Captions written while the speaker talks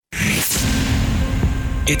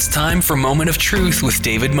It's time for Moment of Truth with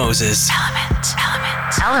David Moses.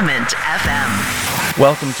 Element FM.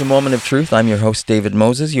 Welcome to Moment of Truth. I'm your host, David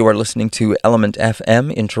Moses. You are listening to Element FM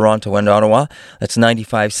in Toronto and Ottawa. That's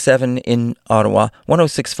 95.7 in Ottawa,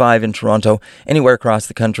 106.5 in Toronto. Anywhere across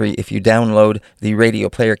the country, if you download the Radio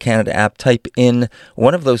Player Canada app, type in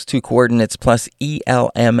one of those two coordinates plus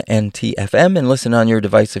ELMNT-FM and listen on your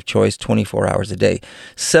device of choice 24 hours a day,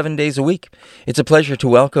 7 days a week. It's a pleasure to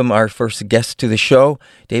welcome our first guest to the show.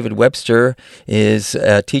 David Webster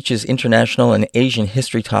teaches international and Asian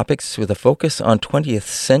history topics with a focus on 20th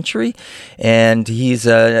century, and he's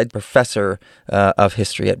a professor of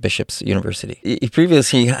history at Bishop's University. He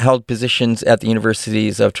previously held positions at the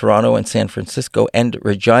Universities of Toronto and San Francisco and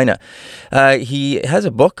Regina. He has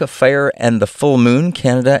a book, A Fire and the Full Moon,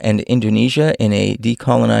 Canada and Indonesia in a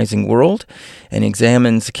Decolonizing World, and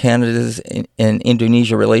examines Canada's and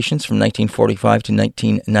Indonesia relations from 1945 to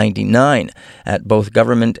 1999 at both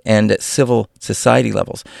government and civil society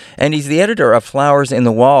levels. And he's the editor of Flowers in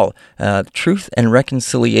the Wall, Truth and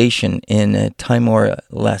Reconciliation in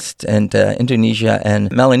Timor-Leste and Indonesia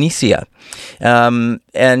and Melanesia.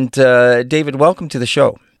 David, welcome to the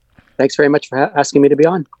show. Thanks very much for asking me to be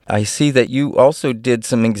on. I see that you also did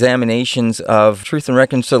some examinations of Truth and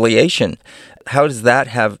Reconciliation. How does that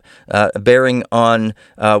have a bearing on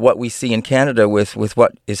what we see in Canada with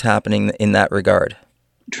what is happening in that regard?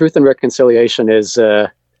 Truth and Reconciliation has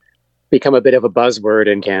become a bit of a buzzword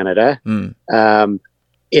in Canada.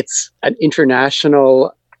 It's an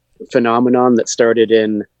international phenomenon that started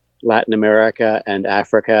in Latin America and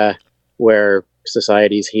Africa, where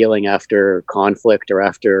societies healing after conflict or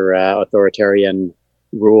after authoritarian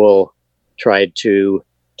rule tried to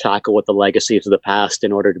tackle with the legacies of the past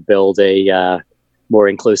in order to build a more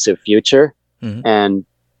inclusive future. Mm-hmm. And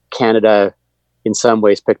Canada, in some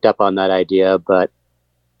ways, picked up on that idea, but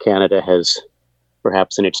Canada has,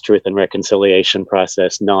 perhaps in its Truth and Reconciliation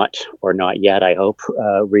process, not yet, I hope,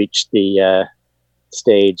 reached the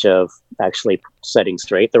stage of actually setting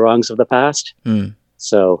straight the wrongs of the past.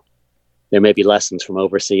 So there may be lessons from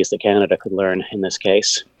overseas that Canada could learn in this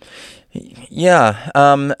case. Yeah,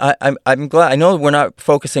 I'm glad. I know we're not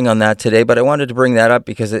focusing on that today, but I wanted to bring that up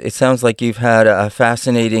because it sounds like you've had a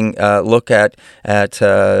fascinating look at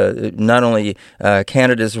not only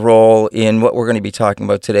Canada's role in what we're going to be talking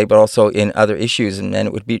about today, but also in other issues. And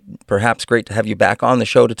it would be perhaps great to have you back on the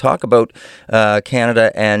show to talk about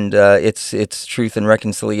Canada and its Truth and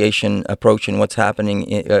Reconciliation approach and what's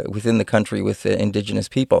happening within the country with Indigenous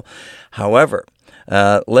people. However,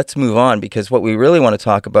 let's move on, because what we really want to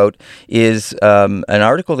talk about is an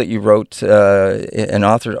article that you wrote and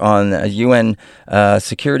authored on a UN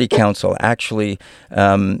Security Council, actually,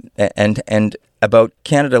 and about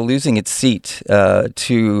Canada losing its seat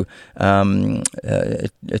to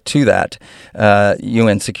that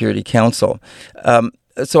UN Security Council.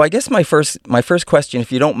 So I guess my first question,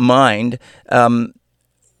 if you don't mind,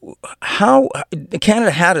 how Canada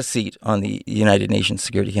had a seat on the United Nations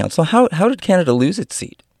Security Council. How did Canada lose its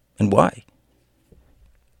seat, and why?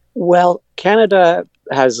 Well, Canada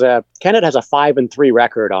has a 5-3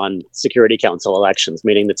 record on Security Council elections,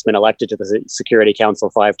 meaning it's been elected to the Security Council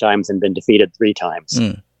 5 times and been defeated 3 times.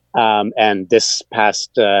 And this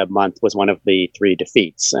past month was one of the 3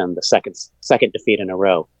 defeats, and the second defeat in a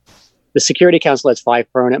row. The Security Council has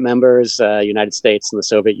 5 permanent members, United States and the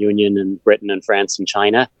Soviet Union and Britain and France and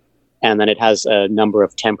China. And then it has a number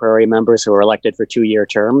of temporary members who are elected for 2-year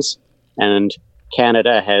terms. And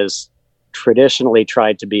Canada has traditionally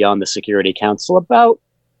tried to be on the Security Council about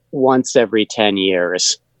once every 10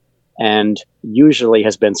 years and usually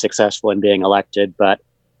has been successful in being elected. But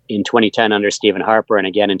in 2010 under Stephen Harper and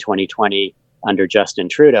again in 2020 under Justin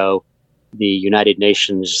Trudeau, the United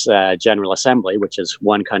Nations General Assembly, which is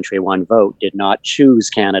one country, one vote, did not choose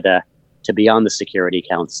Canada to be on the Security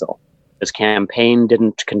Council. This campaign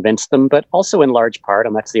didn't convince them, but also in large part,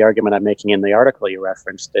 and that's the argument I'm making in the article you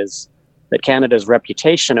referenced, is that Canada's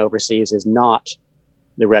reputation overseas is not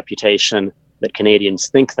the reputation that Canadians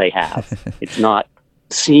think they have. It's not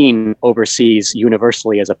seen overseas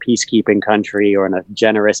universally as a peacekeeping country or a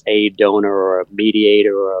generous aid donor or a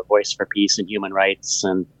mediator or a voice for peace and human rights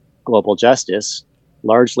and global justice.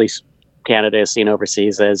 Largely, Canada is seen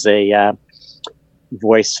overseas as a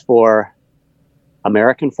voice for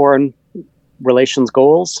American foreign relations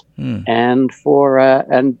goals and for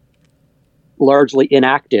and largely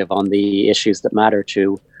inactive on the issues that matter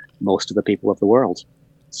to most of the people of the world.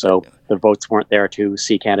 So the votes weren't there to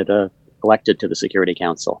see Canada elected to the Security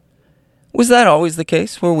Council. Was that always the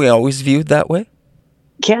case? Were we always viewed that way?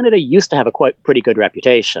 Canada used to have a pretty good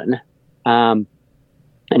reputation.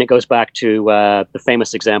 And it goes back to the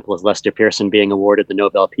famous example of Lester Pearson being awarded the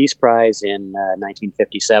Nobel Peace Prize in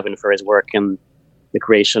 1957 for his work in the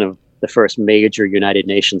creation of the first major United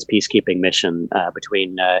Nations peacekeeping mission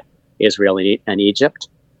between Israel and Egypt.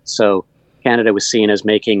 So Canada was seen as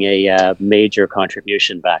making a major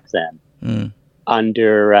contribution back then.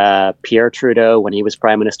 Under Pierre Trudeau, when he was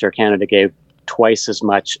Prime Minister, Canada gave twice as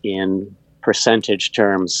much in percentage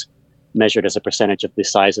terms, measured as a percentage of the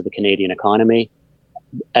size of the Canadian economy,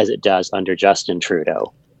 as it does under Justin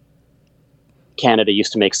Trudeau. Canada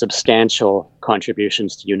used to make substantial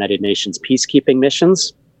contributions to United Nations peacekeeping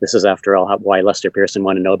missions. This is, after all, why Lester Pearson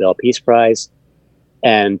won a Nobel Peace Prize,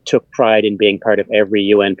 and took pride in being part of every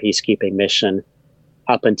UN peacekeeping mission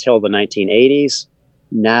up until the 1980s.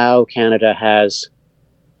 Now Canada has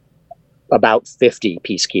about 50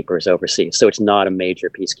 peacekeepers overseas, so it's not a major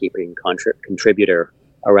peacekeeping contributor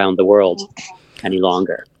around the world any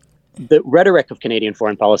longer. The rhetoric of Canadian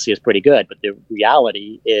foreign policy is pretty good, but the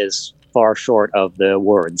reality is far short of the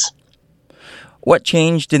words. What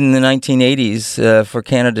changed in the 1980s for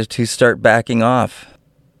Canada to start backing off?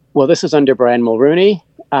 Well, this is under Brian Mulroney.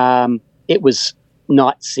 It was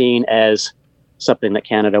not seen as something that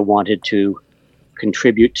Canada wanted to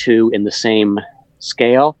contribute to in the same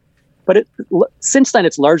scale. But since then,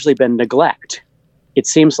 it's largely been neglect. It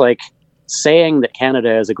seems like saying that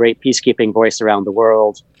Canada is a great peacekeeping voice around the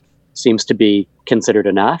world seems to be considered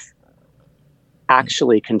enough.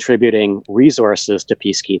 Actually contributing resources to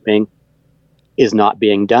peacekeeping is not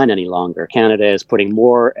being done any longer. Canada is putting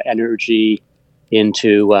more energy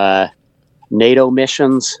into NATO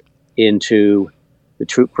missions, into the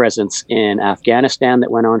troop presence in Afghanistan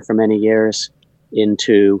that went on for many years,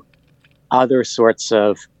 into other sorts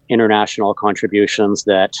of international contributions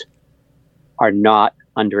that are not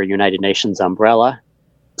under a United Nations umbrella.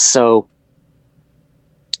 So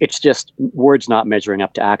it's just words not measuring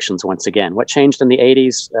up to actions once again. What changed in the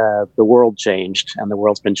 80s? The world changed, and the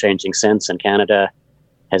world's been changing since, and Canada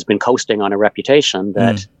has been coasting on a reputation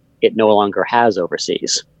that it no longer has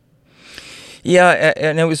overseas. Yeah,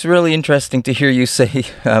 and it was really interesting to hear you say,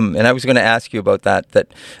 and I was going to ask you about that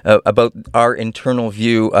about our internal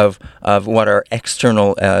view of what our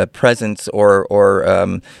external presence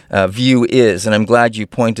or view is. And I'm glad you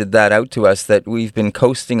pointed that out to us, that we've been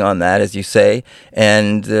coasting on that, as you say,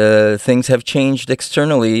 and things have changed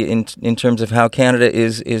externally in terms of how Canada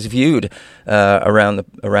is viewed around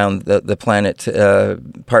the planet,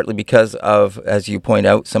 partly because of, as you point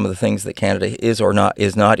out, some of the things that Canada is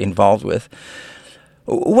not involved with.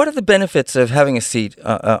 What are the benefits of having a seat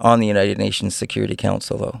on the United Nations Security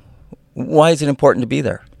Council, though? Why is it important to be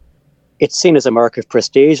there? It's seen as a mark of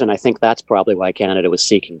prestige, and I think that's probably why Canada was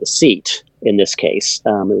seeking the seat in this case. It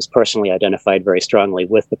was personally identified very strongly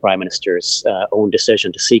with the Prime Minister's own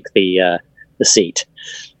decision to seek the seat.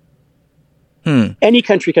 Any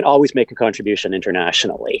country can always make a contribution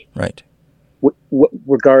internationally. Right.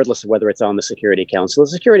 Regardless of whether it's on the Security Council. The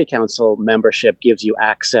Security Council membership gives you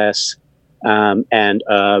access and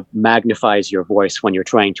magnifies your voice when you're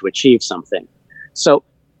trying to achieve something. So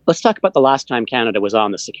let's talk about the last time Canada was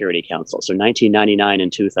on the Security Council. So 1999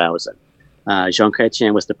 and 2000. Jean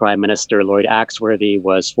Chrétien was the Prime Minister. Lloyd Axworthy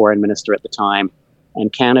was Foreign Minister at the time.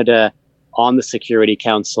 And Canada on the Security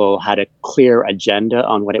Council had a clear agenda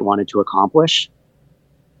on what it wanted to accomplish.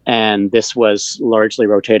 And this was largely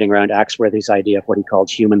rotating around Axworthy's idea of what he called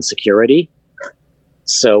human security.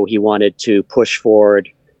 So he wanted to push forward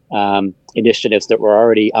initiatives that were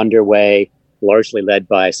already underway, largely led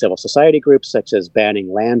by civil society groups, such as banning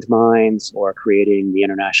landmines or creating the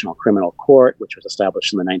International Criminal Court, which was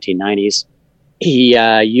established in the 1990s. He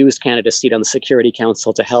used Canada's seat on the Security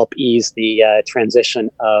Council to help ease the transition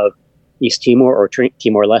of East Timor, or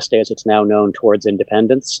Timor-Leste as it's now known, towards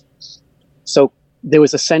independence. So there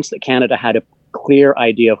was a sense that Canada had a clear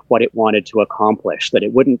idea of what it wanted to accomplish, that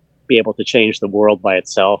it wouldn't be able to change the world by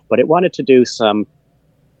itself, but it wanted to do some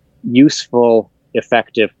useful,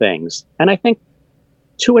 effective things. And I think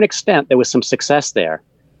to an extent, there was some success there.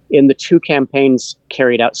 In the two campaigns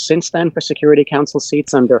carried out since then for Security Council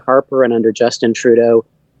seats under Harper and under Justin Trudeau,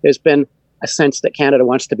 there's been a sense that Canada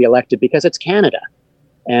wants to be elected because it's Canada.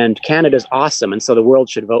 And Canada's awesome, and so the world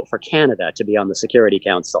should vote for Canada to be on the Security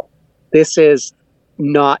Council. This is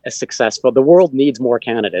not as successful. The world needs more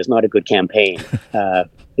Canada. It's not a good campaign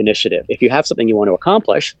initiative. If you have something you want to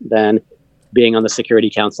accomplish, then being on the Security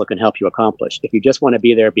Council can help you accomplish. If you just want to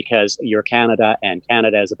be there because you're Canada and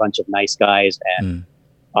Canada is a bunch of nice guys and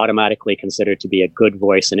automatically considered to be a good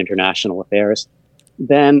voice in international affairs,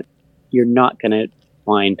 then you're not going to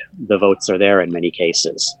find the votes are there in many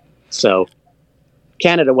cases. So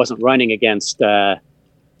Canada wasn't running against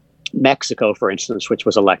Mexico, for instance, which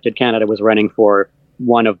was elected, Canada was running for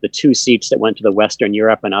one of the two seats that went to the Western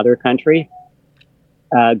Europe and other country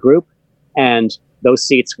group. And those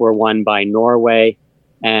seats were won by Norway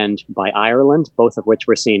and by Ireland, both of which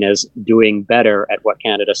were seen as doing better at what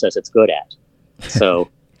Canada says it's good at.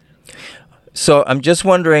 So I'm just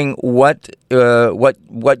wondering what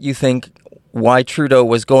you think, why Trudeau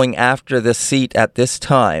was going after the seat at this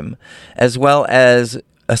time, as well as,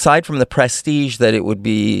 aside from the prestige that it would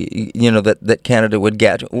be, that Canada would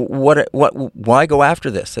get, why go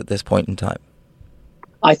after this at this point in time?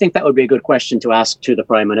 I think that would be a good question to ask to the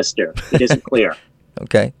Prime Minister. It isn't clear.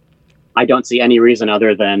 Okay. I don't see any reason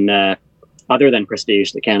other than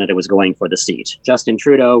prestige that Canada was going for the seat. Justin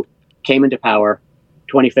Trudeau came into power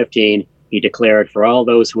 2015. He declared, for all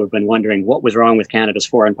those who have been wondering what was wrong with Canada's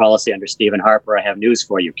foreign policy under Stephen Harper, I have news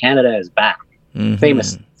for you. Canada is back. Mm-hmm.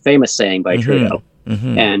 Famous saying by Trudeau.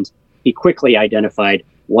 Mm-hmm. And he quickly identified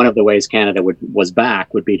one of the ways Canada was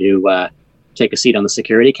back would be to take a seat on the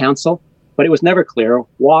Security Council. But it was never clear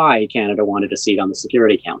why Canada wanted a seat on the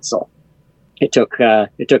Security Council. It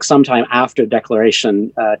took some time after the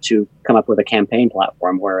declaration to come up with a campaign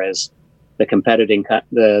platform, whereas the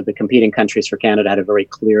competing countries for Canada had a very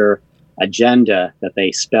clear agenda that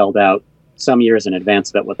they spelled out some years in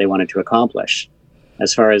advance about what they wanted to accomplish.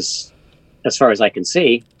 As far as I can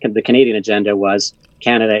see, the Canadian agenda was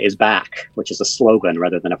Canada is back, which is a slogan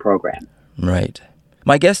rather than a program. Right.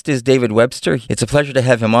 My guest is David Webster. It's a pleasure to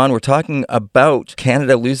have him on. We're talking about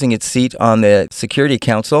Canada losing its seat on the Security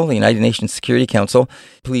Council, the United Nations Security Council.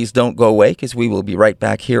 Please don't go away, because we will be right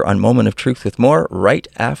back here on Moment of Truth with more right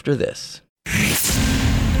after this.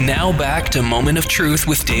 Now back to Moment of Truth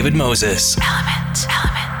with David Moses.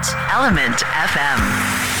 Element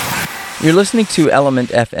FM. You're listening to Element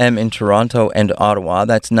FM in Toronto and Ottawa.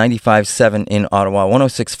 That's 95.7 in Ottawa,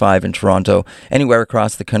 106.5 in Toronto, anywhere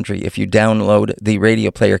across the country. If you download the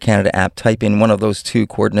Radio Player Canada app, type in one of those two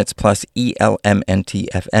coordinates plus ELMNT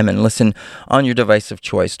FM and listen on your device of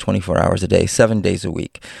choice 24 hours a day, 7 days a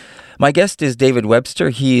week. My guest is David Webster.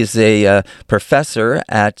 He is a professor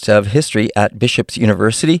of history at Bishop's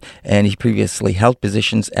University, and he previously held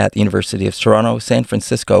positions at the University of Toronto, San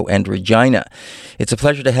Francisco, and Regina. It's a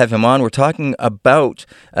pleasure to have him on. We're talking about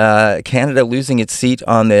Canada losing its seat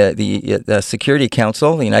on the Security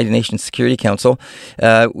Council, the United Nations Security Council.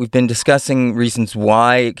 We've been discussing reasons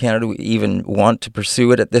why Canada would even want to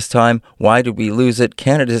pursue it at this time. Why did we lose it?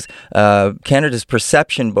 Canada's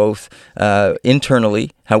perception, both internally,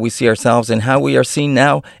 how we see ourselves, and how we are seen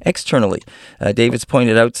now externally. David's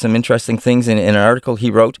pointed out some interesting things in an article he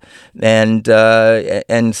wrote, and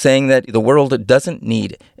saying that the world doesn't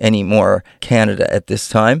need any more Canada at this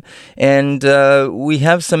time. And we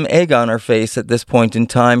have some egg on our face at this point in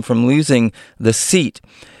time from losing the seat.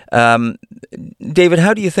 David,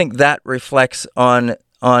 how do you think that reflects on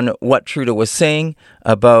what Trudeau was saying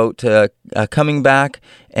about coming back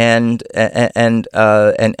and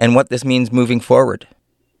what this means moving forward?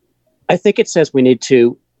 I think it says we need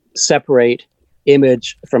to separate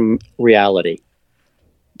image from reality.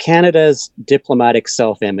 Canada's diplomatic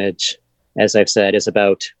self-image, as I've said, is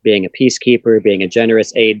about being a peacekeeper, being a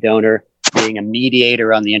generous aid donor, being a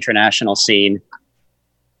mediator on the international scene.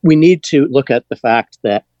 We need to look at the fact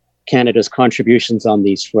that Canada's contributions on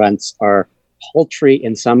these fronts are paltry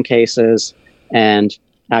in some cases and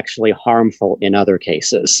actually harmful in other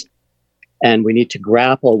cases. And we need to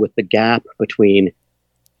grapple with the gap between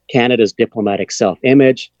Canada's diplomatic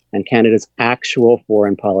self-image and Canada's actual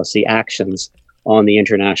foreign policy actions on the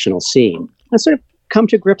international scene. And sort of come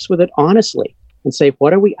to grips with it honestly and say,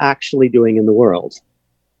 what are we actually doing in the world?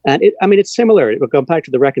 And it's similar. It will go back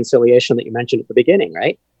to the reconciliation that you mentioned at the beginning,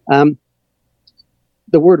 right?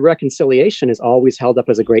 The word reconciliation is always held up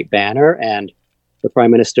as a great banner, and the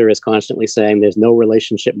Prime Minister is constantly saying there's no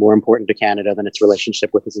relationship more important to Canada than its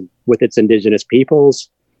relationship with its Indigenous peoples,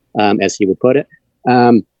 as he would put it.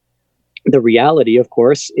 The reality, of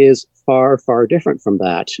course, is far, far different from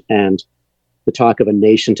that. And the talk of a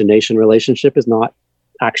nation-to-nation relationship is not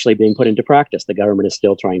actually being put into practice. The government is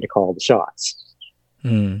still trying to call the shots.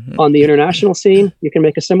 Mm-hmm. On the international scene, you can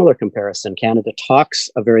make a similar comparison. Canada talks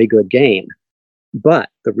a very good game, but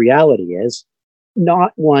the reality is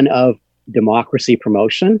not one of democracy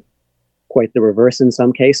promotion, quite the reverse in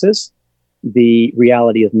some cases. The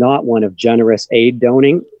reality is not one of generous aid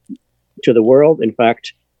donating to the world. In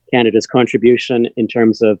fact, Canada's contribution in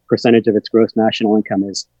terms of percentage of its gross national income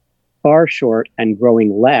is far short and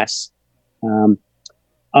growing less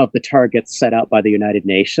of the targets set out by the United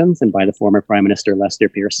Nations and by the former Prime Minister Lester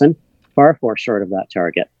Pearson, far, far short of that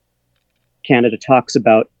target. Canada talks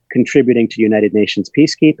about contributing to United Nations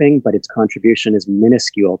peacekeeping, but its contribution is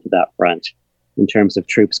minuscule to that front in terms of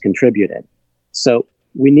troops contributed. So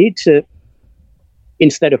we need to,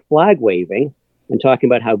 instead of flag waving and talking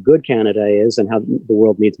about how good Canada is and how the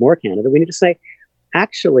world needs more Canada, we need to say,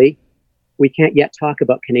 actually, we can't yet talk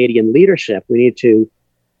about Canadian leadership. We need to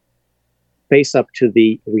face up to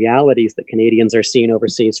the realities that Canadians are seeing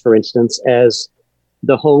overseas, for instance, as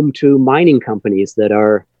the home to mining companies that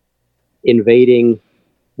are invading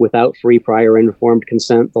without free, prior, informed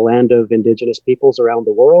consent the land of Indigenous peoples around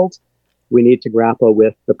the world. We need to grapple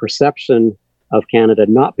with the perception of Canada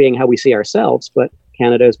not being how we see ourselves, but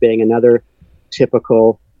Canada as being another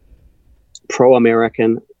typical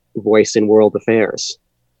pro-American voice in world affairs.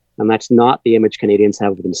 And that's not the image Canadians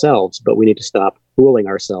have of themselves, but we need to stop fooling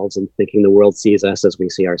ourselves and thinking the world sees us as we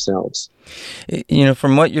see ourselves. You know,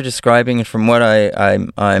 from what you're describing and from what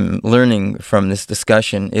I'm learning from this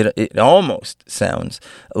discussion, it almost sounds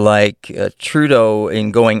like Trudeau,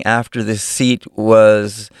 in going after this seat,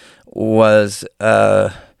 was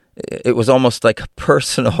it was almost like a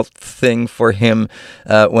personal thing for him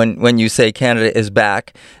when you say Canada is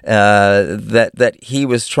back, that he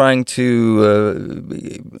was trying to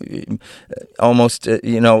almost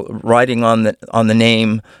riding on the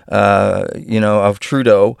name of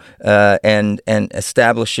Trudeau and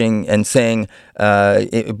establishing and saying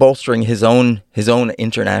bolstering his own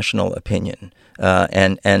international opinion.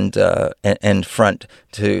 And front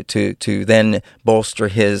to then bolster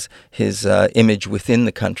his image within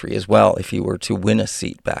the country as well, if he were to win a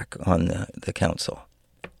seat back on the council.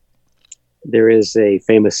 There is a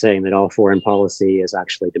famous saying that all foreign policy is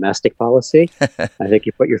actually domestic policy. I think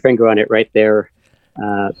you put your finger on it right there.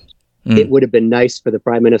 It would have been nice for the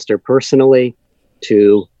Prime Minister personally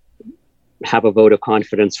to have a vote of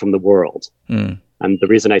confidence from the world. And the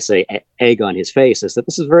reason I say egg on his face is that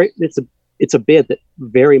this is it's a bid that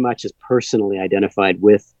very much is personally identified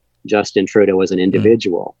with Justin Trudeau as an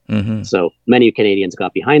individual. So many Canadians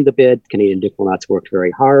got behind the bid. Canadian diplomats worked very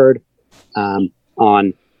hard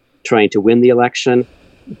on trying to win the election.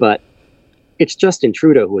 But it's Justin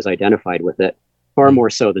Trudeau who was identified with it, far more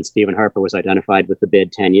so than Stephen Harper was identified with the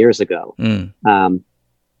bid 10 years ago. And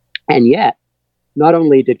yet, not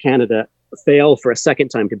only did Canada fail for a second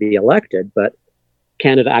time to be elected, but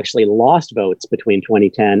Canada actually lost votes between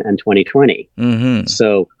 2010 and 2020.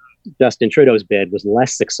 So Justin Trudeau's bid was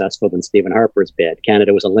less successful than Stephen Harper's bid.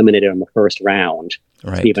 Canada was eliminated on the first round.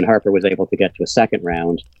 Right. Stephen Harper was able to get to a second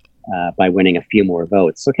round by winning a few more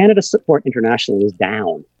votes. So Canada's support internationally was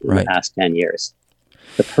down in the past 10 years.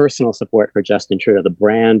 The personal support for Justin Trudeau, the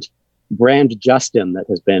brand Justin that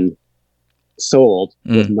has been sold,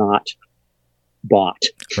 was not bought.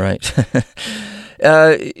 Right.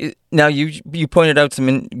 Now, you pointed out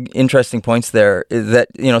some interesting points there, that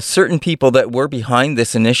certain people that were behind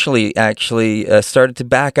this initially actually started to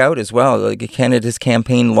back out as well. Like Canada's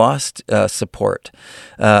campaign lost support.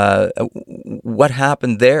 What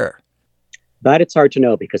happened there? That it's hard to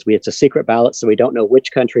know because it's a secret ballot, so we don't know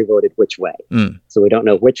which country voted which way. So we don't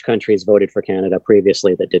know which countries voted for Canada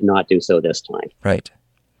previously that did not do so this time. Right.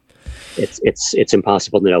 It's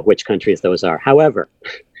impossible to know which countries those are. However,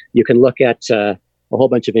 you can look at a whole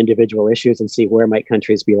bunch of individual issues and see where might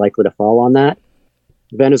countries be likely to fall on that.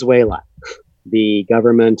 Venezuela. The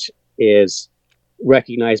government is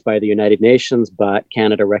recognized by the United Nations, but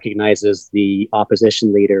Canada recognizes the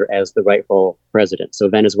opposition leader as the rightful president. So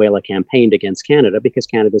Venezuela campaigned against Canada because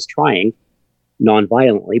Canada is trying,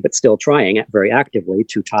 non-violently, but still trying very actively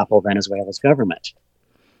to topple Venezuela's government.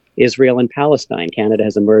 Israel and Palestine. Canada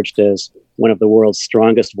has emerged as one of the world's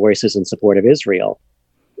strongest voices in support of Israel.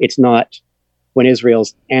 It's not when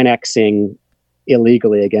Israel's annexing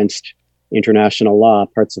illegally against international law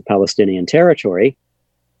parts of Palestinian territory,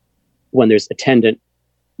 when there's attendant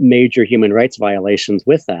major human rights violations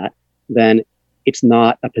with that, then it's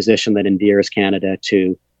not a position that endears Canada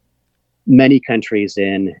to many countries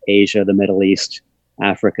in Asia, the Middle East,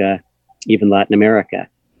 Africa, even Latin America.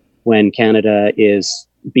 When Canada is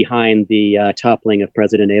behind the toppling of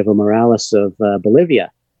President Evo Morales of Bolivia,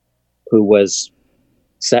 who was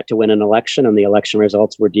set to win an election, and the election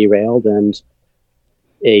results were derailed, and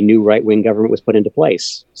a new right-wing government was put into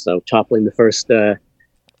place. So toppling the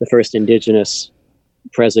first indigenous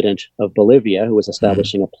president of Bolivia, who was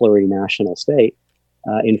establishing a plurinational state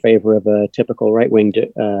in favor of a typical right-wing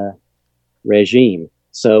regime.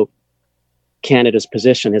 So Canada's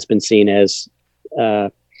position has been seen as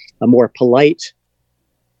a more polite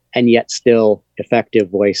and yet still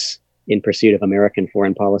effective voice in pursuit of American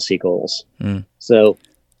foreign policy goals. So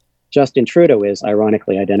Justin Trudeau is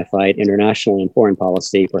ironically identified internationally in foreign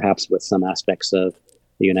policy, perhaps with some aspects of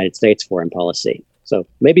the United States foreign policy. So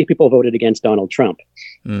maybe people voted against Donald Trump.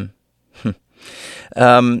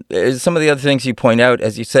 Some of the other things you point out,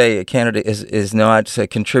 as you say, Canada is not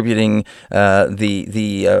contributing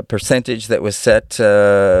the percentage that was set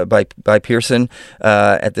by Pearson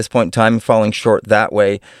at this point in time, falling short that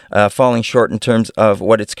way, falling short in terms of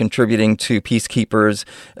what it's contributing to peacekeepers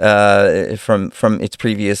from its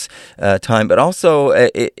previous time, but also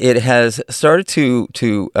it has started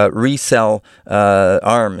to resell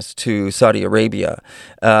arms to Saudi Arabia.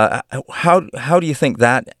 How do you think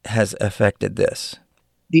that has affected this?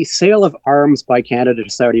 The sale of arms by Canada to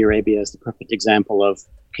Saudi Arabia is the perfect example of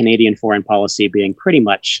Canadian foreign policy being pretty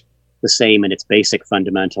much the same in its basic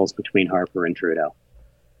fundamentals between Harper and Trudeau.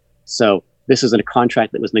 So this is a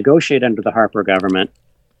contract that was negotiated under the Harper government,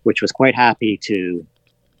 which was quite happy to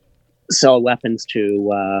sell weapons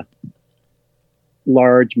to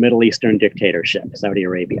large Middle Eastern dictatorship, Saudi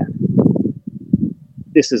Arabia.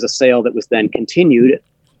 This is a sale that was then continued,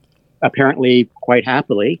 apparently quite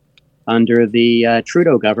happily, under the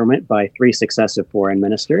Trudeau government by 3 successive foreign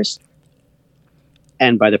ministers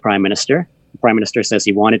and by the Prime Minister. The Prime Minister says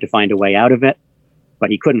he wanted to find a way out of it, but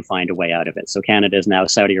he couldn't find a way out of it. So Canada is now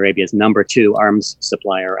Saudi Arabia's number 2 arms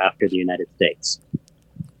supplier after the United States.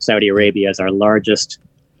 Saudi Arabia is our largest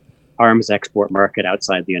arms export market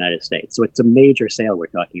outside the United States. So it's a major sale we're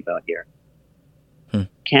talking about here.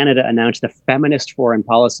 Canada announced a feminist foreign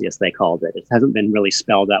policy, as they called it. It hasn't been really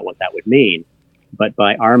spelled out what that would mean. But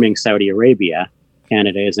by arming Saudi Arabia,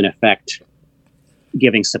 Canada is in effect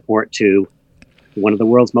giving support to one of the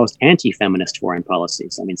world's most anti-feminist foreign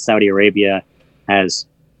policies. I mean, Saudi Arabia has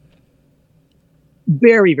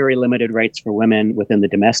very, very limited rights for women within the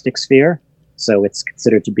domestic sphere. So it's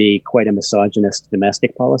considered to be quite a misogynist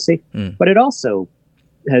domestic policy. But it also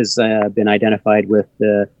has been identified with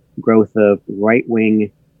the growth of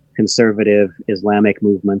right-wing conservative Islamic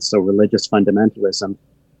movements, so religious fundamentalism,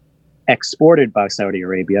 exported by Saudi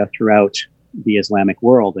Arabia throughout the Islamic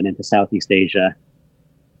world and into Southeast Asia.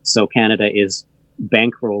 So Canada is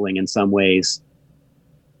bankrolling in some ways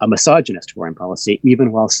a misogynist foreign policy,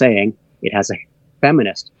 even while saying it has a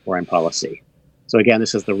feminist foreign policy. So again,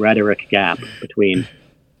 this is the rhetoric gap between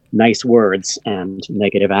nice words and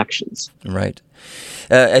negative actions. Right.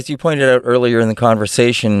 As you pointed out earlier in the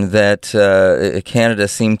conversation, that Canada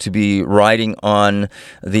seemed to be riding on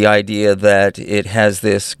the idea that it has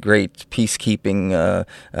this great peacekeeping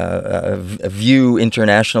view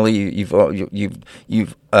internationally.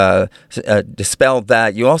 You've dispelled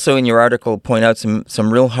that. You also, in your article, point out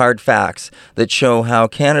some real hard facts that show how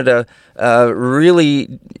Canada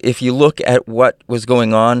really, if you look at what was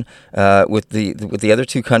going on with the other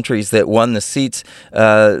 2 countries that won the seats,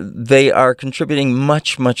 they are contributing much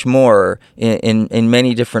more in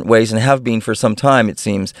many different ways and have been for some time, it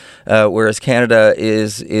seems. Whereas Canada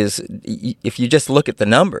is if you just look at the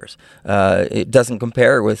numbers, it doesn't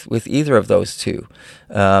compare with either of those 2.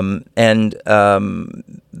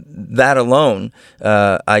 That alone,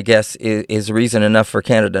 I guess, is reason enough for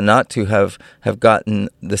Canada not to have gotten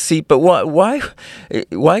the seat. But why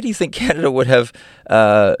do you think Canada would have,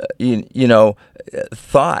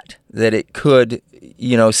 thought that it could,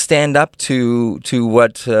 stand up to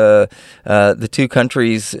what the 2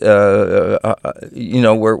 countries, were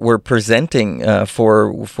presenting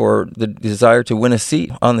for the desire to win a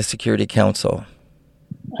seat on the Security Council?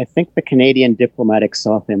 I think the Canadian diplomatic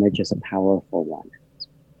self-image is a powerful one.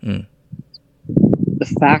 The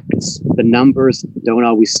facts, the numbers don't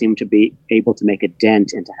always seem to be able to make a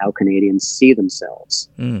dent into how Canadians see themselves,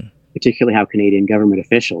 particularly how Canadian government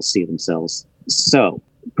officials see themselves. So,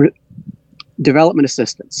 development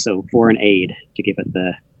assistance, so foreign aid, to give it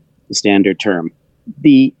the standard term.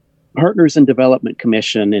 The Partners in Development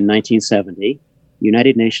Commission in 1970,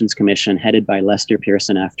 United Nations Commission headed by Lester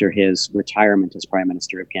Pearson after his retirement as Prime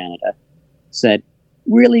Minister of Canada, said,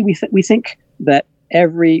 really, we think that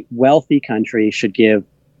every wealthy country should give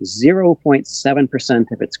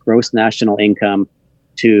 0.7% of its gross national income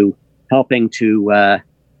to helping to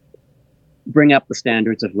bring up the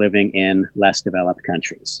standards of living in less developed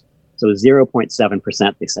countries. So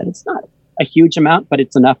 0.7%, they said. It's not a huge amount, but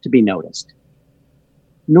it's enough to be noticed.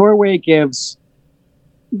 Norway gives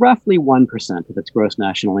roughly 1% of its gross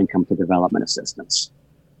national income to development assistance.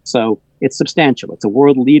 So it's substantial. It's a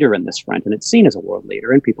world leader in this front, and it's seen as a world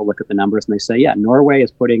leader. And people look at the numbers and they say, yeah, Norway is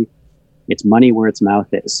putting its money where its mouth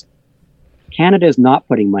is. Canada is not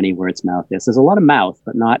putting money where its mouth is. There's a lot of mouth,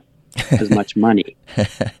 but not as much money.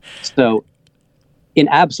 So in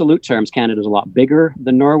absolute terms, Canada is a lot bigger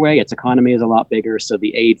than Norway. Its economy is a lot bigger. So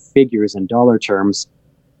the aid figures in dollar terms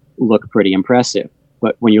look pretty impressive.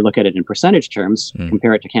 But when you look at it in percentage terms,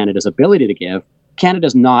 compare it to Canada's ability to give,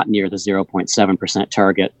 Canada's not near the 0.7%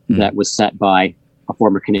 target that was set by a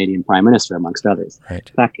former Canadian Prime Minister, amongst others. Right.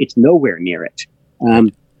 In fact, it's nowhere near it.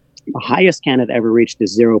 The highest Canada ever reached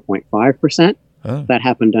is 0.5%. Oh. That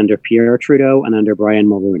happened under Pierre Trudeau and under Brian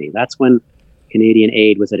Mulroney. That's when Canadian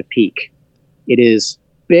aid was at a peak. It is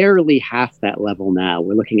barely half that level now.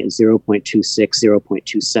 We're looking at 0.26,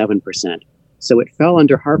 0.27%. So it fell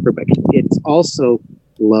under Harper, but it's also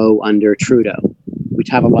low under Trudeau. We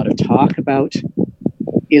have a lot of talk about,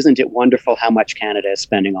 isn't it wonderful how much Canada is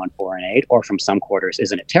spending on foreign aid? Or from some quarters,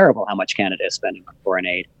 isn't it terrible how much Canada is spending on foreign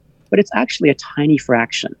aid? But it's actually a tiny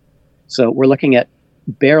fraction. So we're looking at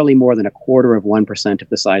barely more than 1/4% of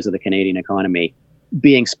the size of the Canadian economy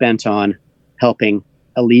being spent on helping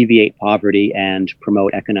alleviate poverty and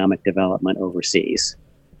promote economic development overseas.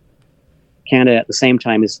 Canada, at the same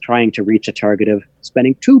time, is trying to reach a target of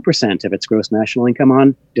spending 2% of its gross national income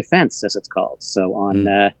on defense, as it's called, so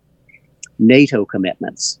on NATO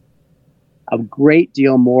commitments. A great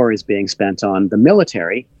deal more is being spent on the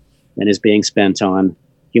military than is being spent on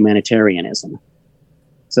humanitarianism.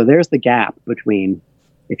 So there's the gap between,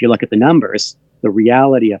 if you look at the numbers, the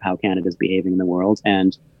reality of how Canada is behaving in the world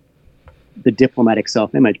and the diplomatic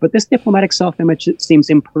self-image. But this diplomatic self-image seems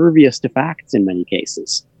impervious to facts in many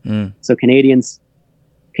cases. So Canadians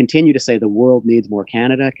continue to say the world needs more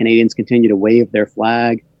Canada. Canadians continue to wave their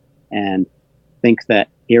flag and think that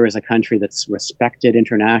here is a country that's respected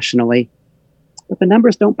internationally. But the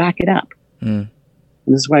numbers don't back it up. And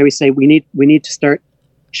this is why we say we need to start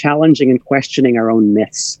challenging and questioning our own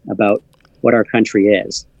myths about what our country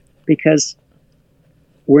is. Because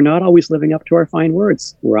we're not always living up to our fine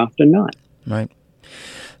words. We're often not. Right.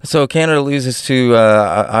 So Canada loses to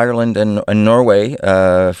Ireland and Norway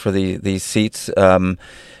for these seats.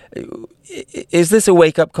 Is this a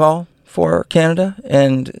wake-up call for Canada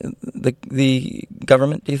and the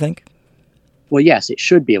government, do you think? Well, yes, it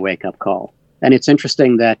should be a wake-up call. And it's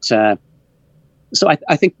interesting that... so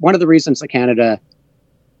I think one of the reasons that Canada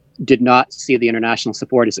did not see the international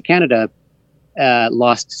support is that Canada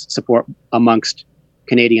lost support amongst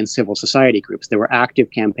Canadian civil society groups. There were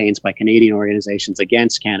active campaigns by Canadian organizations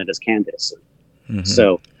against Canada's candidacy.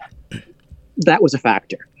 So that was a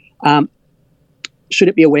factor. Should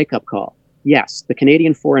it be a wake-up call? Yes. The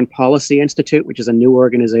Canadian Foreign Policy Institute, which is a new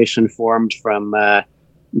organization formed from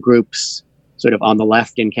groups sort of on the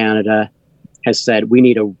left in Canada, has said we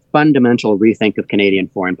need a fundamental rethink of Canadian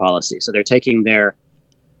foreign policy. So they're taking their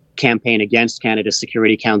campaign against Canada's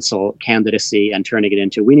Security Council candidacy and turning it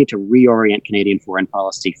into, we need to reorient Canadian foreign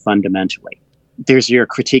policy fundamentally. There's your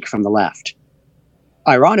critique from the left.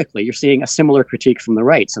 Ironically, you're seeing a similar critique from the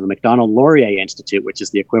right. So the Macdonald-Laurier Institute, which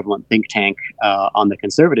is the equivalent think tank on the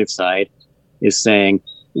conservative side, is saying,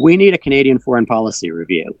 we need a Canadian foreign policy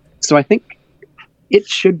review. So I think it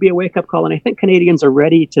should be a wake-up call, and I think Canadians are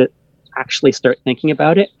ready to actually start thinking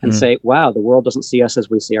about it and say, wow, the world doesn't see us as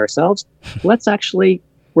we see ourselves. Let's actually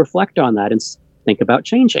reflect on that and think about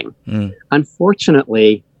changing.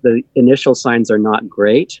 Unfortunately, the initial signs are not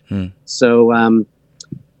great. So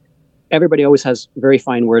everybody always has very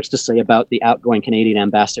fine words to say about the outgoing Canadian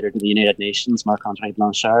ambassador to the United Nations, Marc-André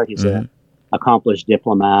Blanchard. He's an accomplished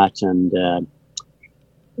diplomat and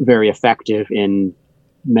very effective in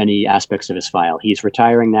many aspects of his file. He's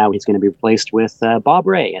retiring now. He's going to be replaced with Bob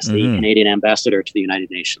Rae as the Canadian ambassador to the United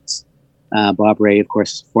Nations. Bob Rae, of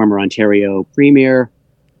course, former Ontario Premier,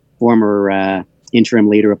 former interim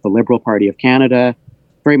leader of the Liberal Party of Canada,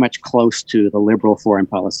 very much close to the Liberal foreign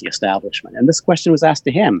policy establishment. And this question was asked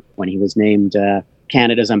to him when he was named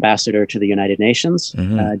Canada's ambassador to the United Nations,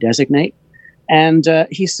 designate. And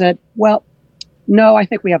he said, well, no, I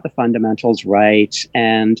think we have the fundamentals right.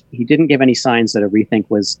 And he didn't give any signs that a rethink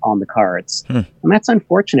was on the cards. And that's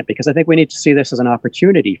unfortunate because I think we need to see this as an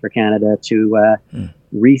opportunity for Canada to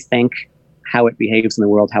rethink how it behaves in the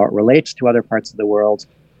world, how it relates to other parts of the world,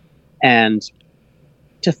 and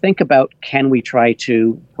to think about, can we try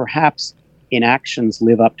to perhaps in actions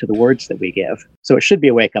live up to the words that we give? So it should be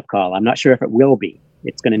a wake-up call. I'm not sure if it will be.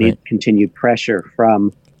 It's going to need continued pressure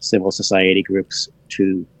from civil society groups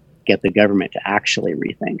to get the government to actually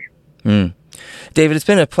rethink. David, it's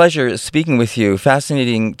been a pleasure speaking with you.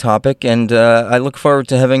 Fascinating topic, and I look forward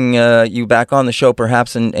to having you back on the show,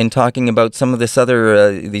 perhaps, and talking about some of these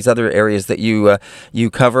other areas that you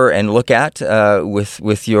cover and look at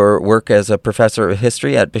with your work as a professor of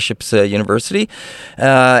history at Bishop's University.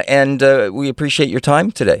 And we appreciate your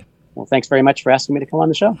time today. Well, thanks very much for asking me to come on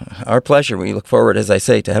the show. Our pleasure. We look forward, as I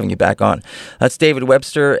say, to having you back on. That's David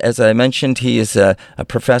Webster. As I mentioned, he is a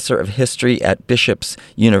professor of history at Bishop's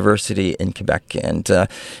University in Quebec, and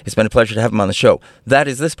it's been a pleasure to have him on the show. That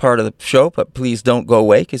is this part of the show, but please don't go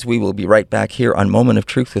away, because we will be right back here on Moment of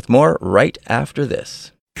Truth with more right after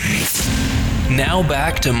this. Now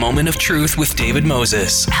back to Moment of Truth with David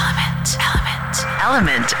Moses.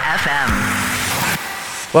 Element FM.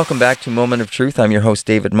 Welcome back to Moment of Truth. I'm your host,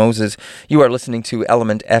 David Moses. You are listening to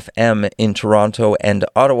Element FM in Toronto and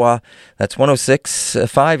Ottawa. That's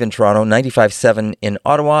 106.5 in Toronto, 95.7 in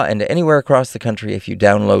Ottawa, and anywhere across the country if you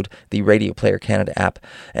download the Radio Player Canada app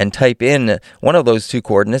and type in one of those two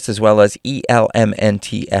coordinates, as well as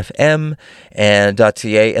elmntfm and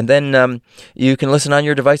 .ca, and then you can listen on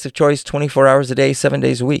your device of choice 24 hours a day, 7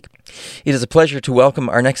 days a week. It is a pleasure to welcome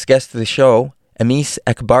our next guest to the show, Amis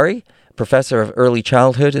Akbari, Professor of Early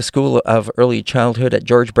Childhood, a School of Early Childhood at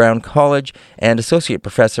George Brown College, and Associate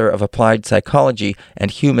Professor of Applied Psychology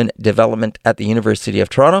and Human Development at the University of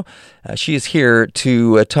Toronto. She is here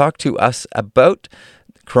to talk to us about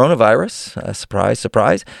coronavirus, surprise,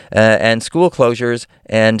 surprise, and school closures,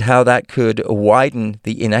 and how that could widen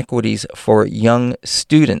the inequities for young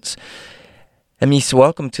students. Amis,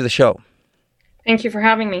 welcome to the show. Thank you for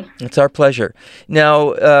having me. It's our pleasure.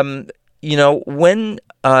 Now, when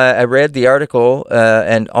I read the article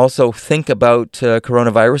and also think about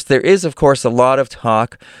coronavirus, there is, of course, a lot of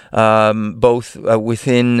talk, both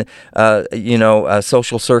within,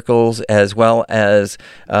 social circles as well as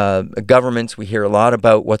governments. We hear a lot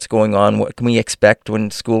about what's going on. What can we expect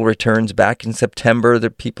when school returns back in September?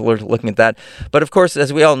 The people are looking at that. But, of course,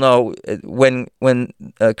 as we all know, when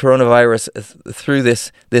coronavirus threw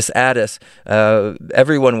this at us,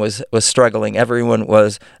 everyone was struggling. Everyone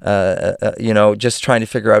was, just trying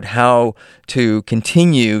to figure out how to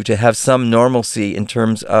continue to have some normalcy in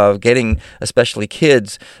terms of getting, especially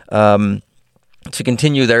kids, to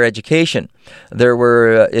continue their education. There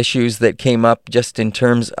were issues that came up just in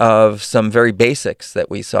terms of some very basics that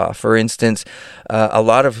we saw. For instance, a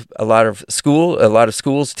lot of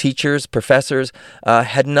schools, teachers, professors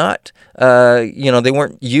had not, they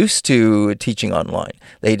weren't used to teaching online.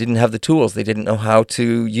 They didn't have the tools. They didn't know how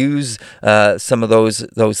to use some of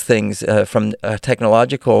those things from a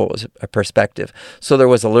technological perspective. So there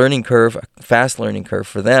was a learning curve, a fast learning curve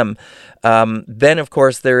for them. Then, of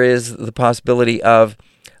course, there is the possibility of,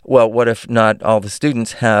 well, what if not all the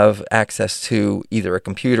students have access to either a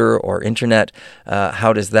computer or internet?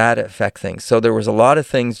 How does that affect things? So there was a lot of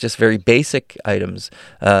things, just very basic items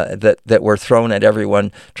that were thrown at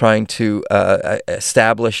everyone, trying to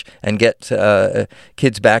establish and get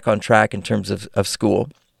kids back on track in terms of school.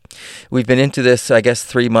 We've been into this, I guess,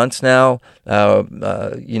 3 months now.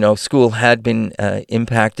 School had been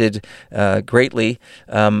impacted greatly.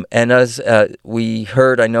 And as we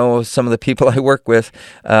heard, I know some of the people I work with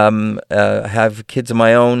have kids of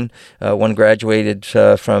my own. One graduated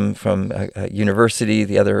from university,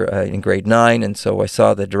 the other in grade 9. And so I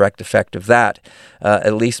saw the direct effect of that.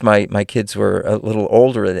 At least my kids were a little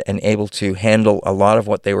older and able to handle a lot of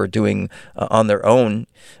what they were doing on their own.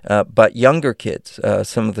 But younger kids,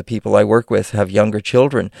 some of the people I work with have younger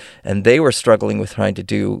children, and they were struggling with trying to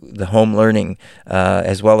do the home learning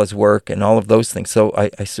as well as work and all of those things. So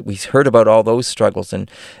we heard about all those struggles, and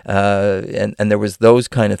there was those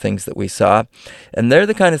kind of things that we saw, and they're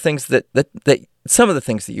the kind of things that some of the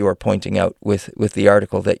things that you are pointing out with the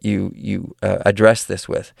article that you address this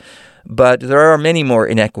with. But there are many more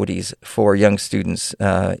inequities for young students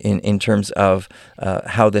in terms of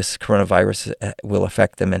how this coronavirus will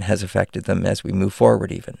affect them and has affected them as we move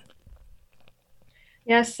forward even.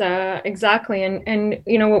 Yes, exactly. And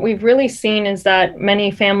what we've really seen is that many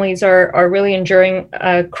families are really enduring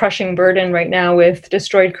a crushing burden right now with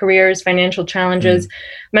destroyed careers, financial challenges,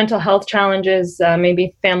 mental health challenges,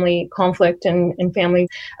 maybe family conflict and family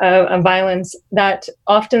violence that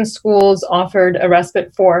often schools offered a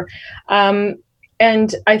respite for.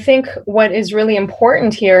 And I think what is really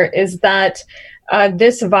important here is that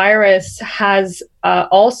this virus has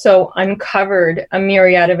also uncovered a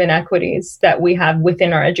myriad of inequities that we have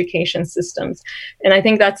within our education systems. And I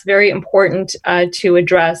think that's very important to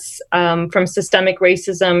address, from systemic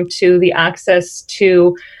racism to the access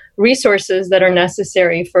to resources that are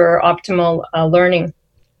necessary for optimal learning.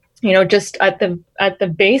 Just at at the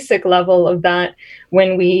basic level of that,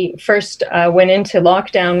 when we first went into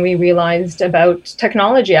lockdown, we realized about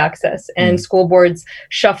technology access, and school boards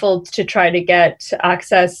shuffled to try to get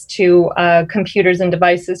access to computers and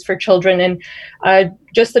devices for children. And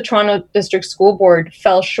just the Toronto District School Board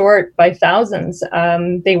fell short by thousands.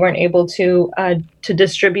 They weren't able to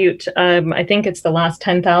distribute. I think it's the last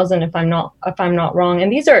 10,000, if I'm not wrong.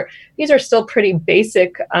 And these are still pretty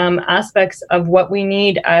basic aspects of what we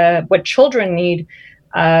need, what children need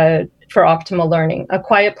for optimal learning. A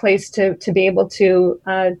quiet place to be able to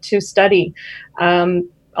study.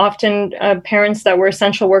 Often parents that were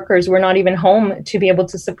essential workers were not even home to be able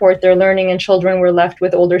to support their learning, and children were left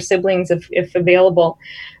with older siblings if available.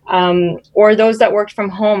 Or those that worked from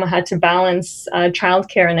home had to balance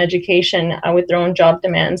childcare and education with their own job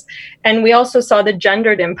demands. And we also saw the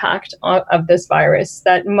gendered impact of this virus,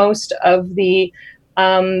 that most of the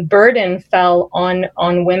burden fell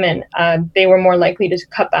on women. They were more likely to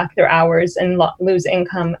cut back their hours and lose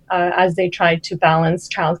income as they tried to balance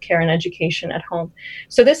childcare and education at home.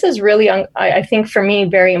 So this is really, I think for me,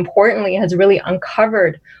 very importantly, has really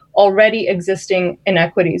uncovered already existing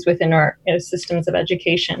inequities within our systems of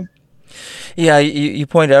education. Yeah, you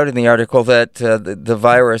point out in the article that the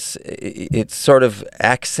virus, it sort of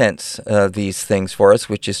accents these things for us,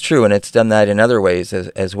 which is true, and it's done that in other ways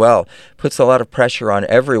as well. Puts a lot of pressure on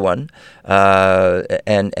everyone,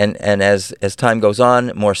 and as time goes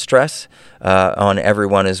on, more stress on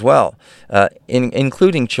everyone as well,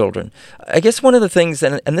 including children. I guess one of the things,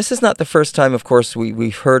 and this is not the first time, of course,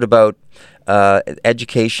 we've heard about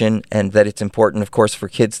education, and that it's important, of course, for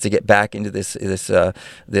kids to get back into this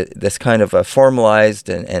kind of a formalized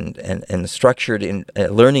and structured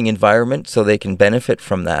learning environment, so they can benefit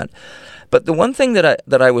from that. But the one thing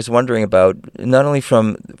that I was wondering about, not only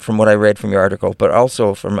from what I read from your article, but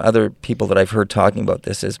also from other people that I've heard talking about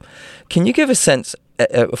this, is, can you give a sense?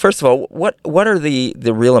 First of all, what are the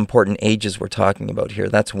real important ages we're talking about here?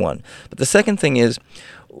 That's one. But the second thing is,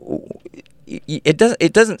 it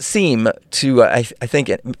doesn't seem to I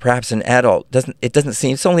think perhaps an adult it doesn't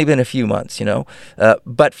seem, it's only been a few months,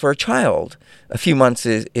 but for a child a few months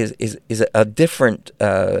is a different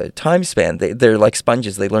time span. They're like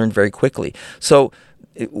sponges, they learn very quickly. So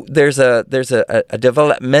there's a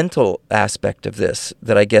developmental aspect of this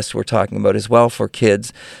that I guess we're talking about as well for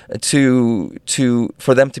kids,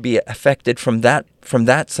 for them to be affected from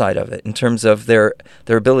that side of it, in terms of their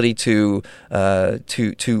ability to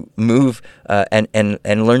move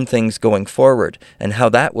and learn things going forward, and how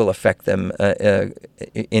that will affect them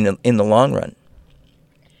in the long run.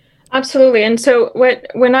 Absolutely. And so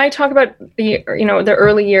when I talk about the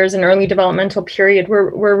early years and early developmental period,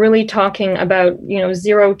 we're really talking about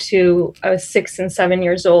 0 to 6 and 7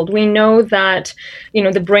 years old. We know that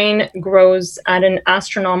the brain grows at an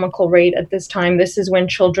astronomical rate at this time. This is when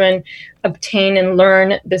children obtain and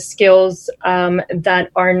learn the skills that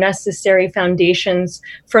are necessary foundations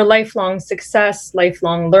for lifelong success,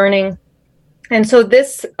 lifelong learning. And so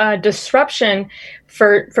this disruption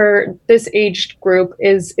for this age group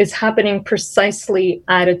is happening precisely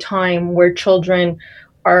at a time where children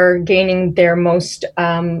are gaining their most,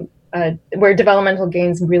 where developmental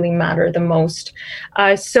gains really matter the most.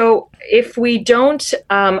 So if we don't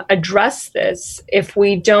address this, if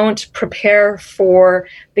we don't prepare for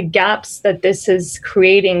the gaps that this is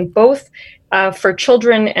creating, both for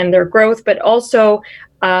children and their growth, but also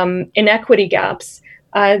inequity gaps,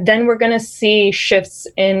 then we're going to see shifts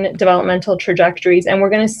in developmental trajectories, and we're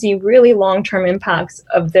going to see really long-term impacts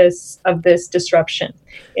of this disruption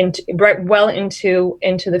into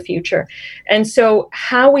the future. And so,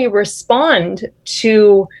 how we respond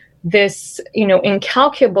to this,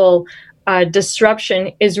 incalculable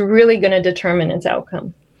disruption is really going to determine its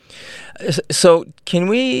outcome. So can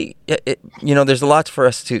we? There's lots for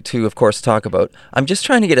us to of course talk about. I'm just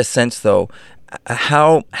trying to get a sense, though,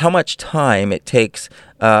 how much time it takes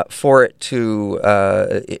for it to,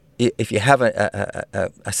 if you have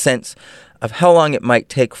a sense of how long it might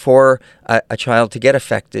take for a child to get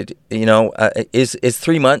affected. Is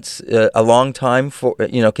 3 months a long time for,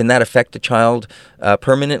 can that affect a child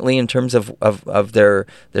permanently in terms of their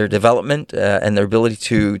development and their ability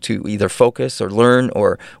to either focus or learn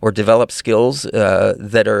or develop skills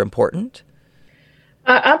that are important?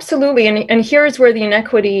 Absolutely. And here's where the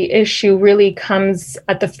inequity issue really comes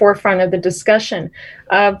at the forefront of the discussion.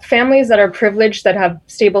 Families that are privileged, that have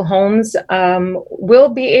stable homes, will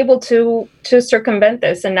be able to circumvent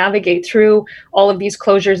this and navigate through all of these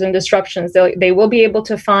closures and disruptions. They will be able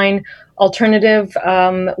to find alternative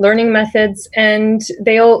learning methods, and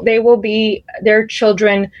their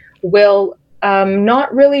children will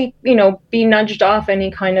not really, be nudged off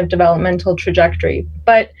any kind of developmental trajectory.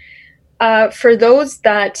 But for those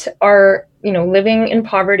that are, living in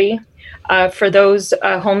poverty, for those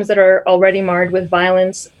homes that are already marred with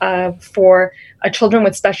violence, for children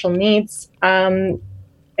with special needs, and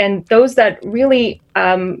those that really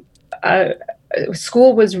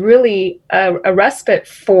school was really a respite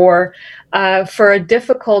for a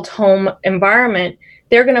difficult home environment,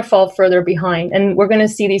 they're going to fall further behind. And we're going to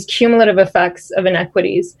see these cumulative effects of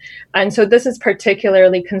inequities. And so this is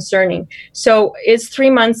particularly concerning. So is 3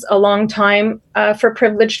 months a long time for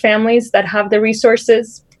privileged families that have the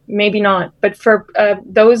resources? Maybe not. But for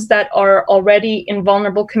those that are already in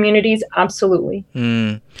vulnerable communities, absolutely.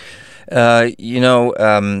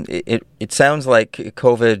 It sounds like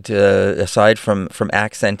COVID, aside from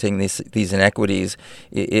accenting these inequities,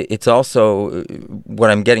 it's also, what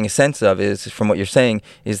I'm getting a sense of is, from what you're saying,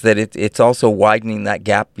 is that it's also widening that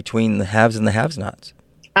gap between the haves and the have-nots.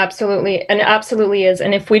 Absolutely, and it absolutely is.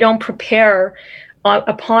 And if we don't prepare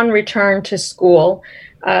upon return to school,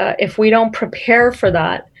 if we don't prepare for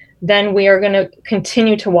that, then we are going to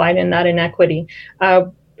continue to widen that inequity.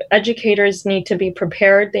 Educators need to be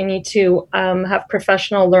prepared. They need to have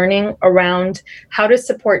professional learning around how to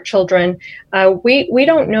support children. We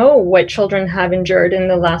don't know what children have endured in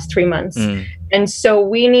the last 3 months. And so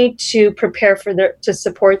we need to prepare to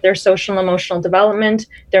support their social and emotional development,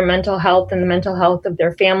 their mental health, and the mental health of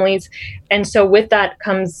their families. And so with that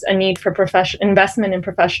comes a need for investment in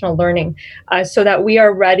professional learning, so that we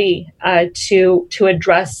are ready to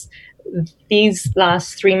address these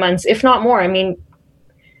last 3 months, if not more. I mean,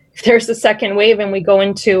 if there's a second wave and we go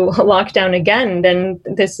into a lockdown again, then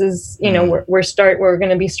this is, we're going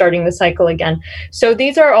to be starting the cycle again. So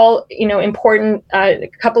these are all, important, a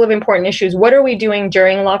couple of important issues. What are we doing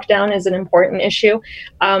during lockdown is an important issue.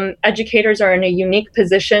 Educators are in a unique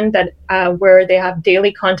position that where they have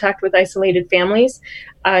daily contact with isolated families.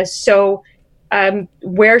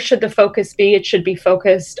 Where should the focus be? It should be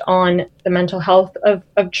focused on the mental health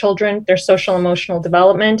of children, their social emotional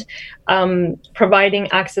development, providing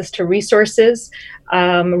access to resources,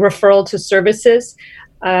 referral to services.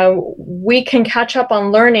 We can catch up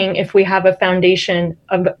on learning if we have a foundation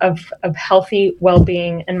of healthy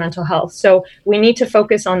well-being and mental health. So we need to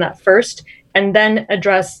focus on that first, and then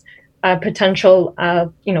address potential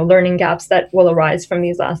learning gaps that will arise from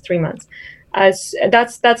these last 3 months.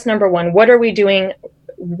 That's number one. What are we doing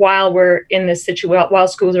while we're in this situation, while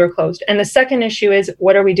schools are closed? And the second issue is,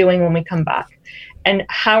 what are we doing when we come back? And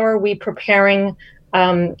how are we preparing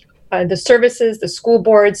the services, the school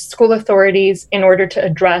boards, school authorities, in order to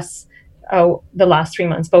address the last 3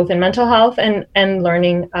 months, both in mental health and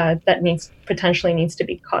learning that potentially needs to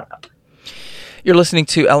be caught up? You're listening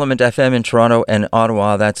to Element FM in Toronto and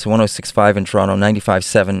Ottawa. That's 106.5 in Toronto,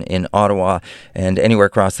 95.7 in Ottawa, and anywhere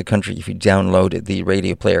across the country. If you download the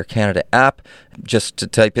Radio Player Canada app, just to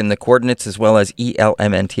type in the coordinates as well as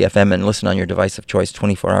ELMNTFM and listen on your device of choice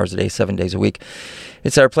 24 hours a day, 7 days a week.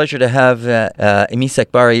 It's our pleasure to have Amy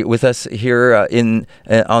Bari with us here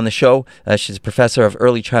on the show. She's a professor of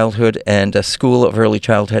early childhood and a School of Early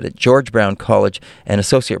Childhood at George Brown College and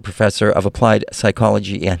associate professor of applied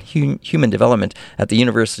psychology and human development at the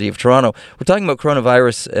University of Toronto. We're talking about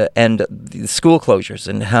coronavirus and the school closures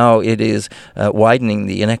and how it is widening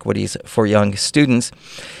the inequities for young students.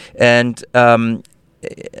 And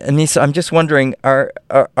Anissa, I'm just wondering,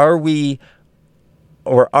 are we,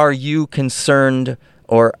 or are you concerned,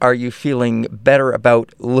 or are you feeling better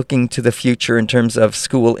about looking to the future in terms of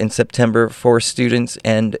school in September for students?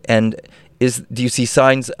 And do you see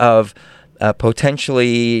signs of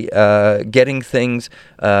potentially getting things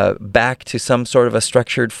back to some sort of a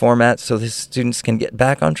structured format so the students can get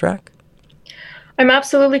back on track? I'm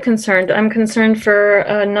absolutely concerned. I'm concerned for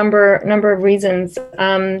a number of reasons.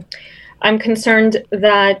 I'm concerned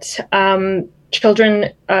that children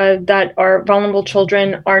that are vulnerable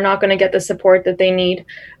children are not going to get the support that they need.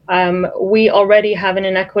 We already have an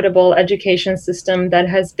inequitable education system that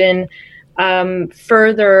has been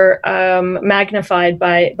further magnified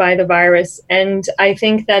by the virus. And I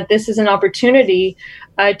think that this is an opportunity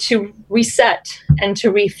to reset and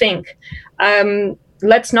to rethink.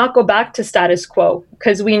 Let's not go back to status quo,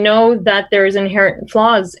 because we know that there is inherent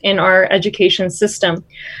flaws in our education system.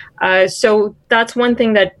 So that's one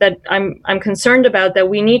thing that I'm concerned about, that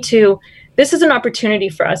we need to, this is an opportunity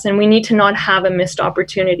for us, and we need to not have a missed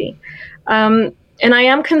opportunity. And I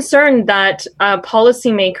am concerned that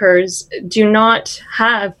policymakers do not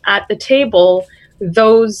have at the table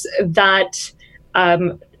those that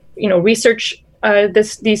research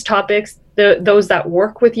these topics, those that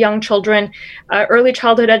work with young children. Early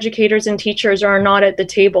childhood educators and teachers are not at the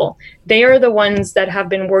table. They are the ones that have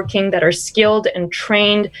been working, that are skilled and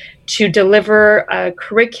trained to deliver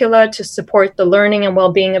curricula to support the learning and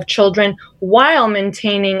well-being of children while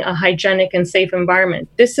maintaining a hygienic and safe environment.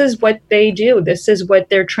 This is what they do. This is what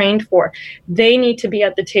they're trained for. They need to be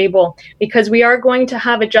at the table, because we are going to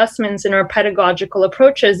have adjustments in our pedagogical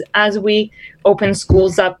approaches as we open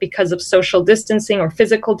schools up because of social distancing or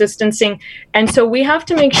physical distancing. And so we have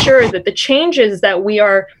to make sure that the changes that we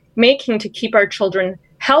are making to keep our children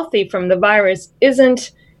healthy from the virus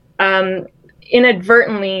isn't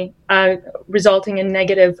inadvertently resulting in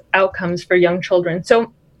negative outcomes for young children.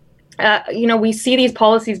 So, we see these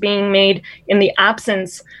policies being made in the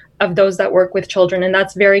absence of those that work with children, and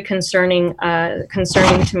that's very concerning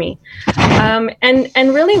to me.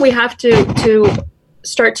 And really, we have to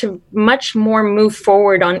start to much more move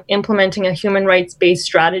forward on implementing a human rights-based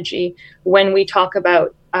strategy when we talk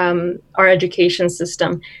about our education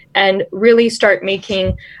system, and really start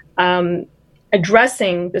making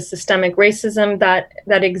addressing the systemic racism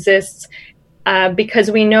that exists, because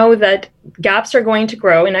we know that gaps are going to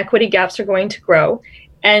grow, inequity gaps are going to grow,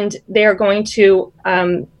 and they are going to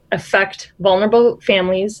affect vulnerable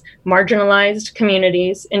families, marginalized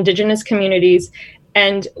communities, Indigenous communities,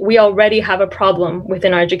 and we already have a problem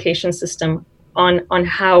within our education system on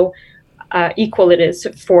how equal it is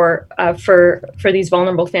for these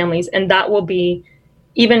vulnerable families, and that will be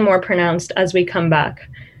even more pronounced as we come back.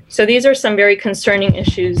 So these are some very concerning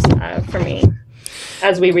issues for me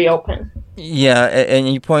as we reopen. Yeah,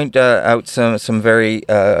 and you point out some very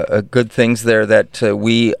good things there that that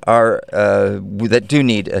do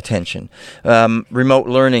need attention. Remote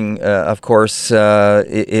learning, of course,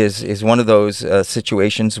 is one of those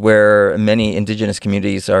situations where many Indigenous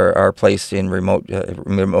communities are placed in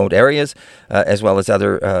remote areas, as well as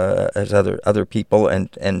other people,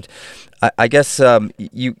 and I guess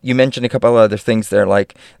you mentioned a couple of other things there,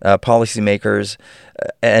 like policymakers,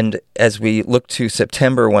 and as we look to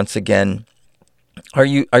September once again, are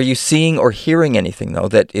you seeing or hearing anything though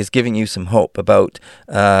that is giving you some hope about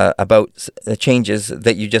the changes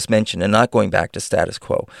that you just mentioned and not going back to status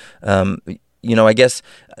quo? I guess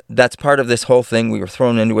that's part of this whole thing. We were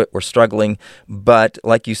thrown into it. We're struggling. But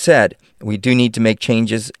like you said, we do need to make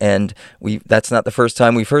changes. And that's not the first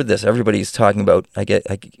time we've heard this. Everybody's talking about, I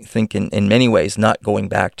think in many ways, not going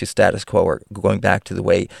back to status quo or going back to the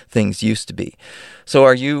way things used to be. So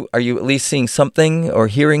are you at least seeing something or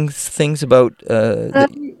hearing things about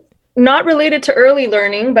Not related to early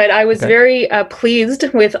learning, but I was very pleased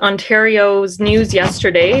with Ontario's news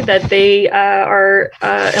yesterday that they are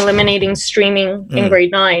eliminating streaming in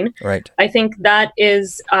grade 9. Right. I think that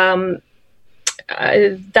is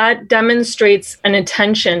that demonstrates an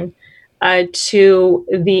attention to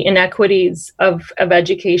the inequities of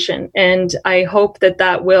education, and I hope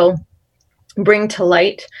that will bring to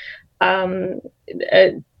light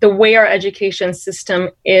the way our education system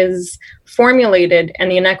is formulated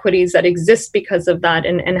and the inequities that exist because of that,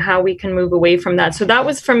 and how we can move away from that. So that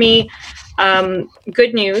was, for me,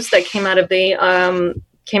 good news that came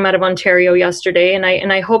out of Ontario yesterday,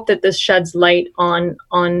 and I hope that this sheds light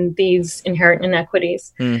on these inherent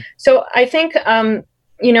inequities. So I think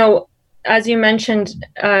as you mentioned,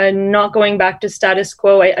 not going back to status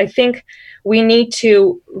quo, I think we need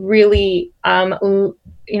to really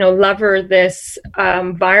lever this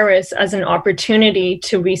virus as an opportunity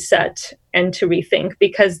to reset and to rethink,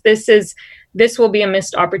 because this will be a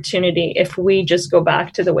missed opportunity if we just go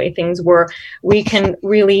back to the way things were. We can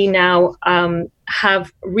really now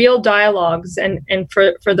have real dialogues, and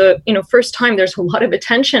for the first time, there's a lot of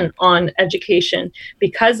attention on education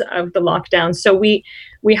because of the lockdown. So we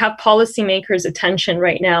have policymakers' attention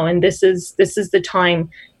right now, and this is the time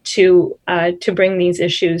to bring these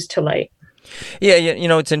issues to light. Yeah,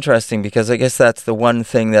 it's interesting because I guess that's the one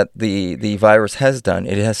thing that the virus has done.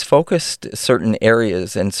 It has focused certain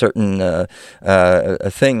areas and certain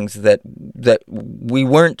things that we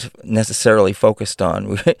weren't necessarily focused on.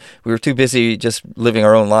 We were too busy just living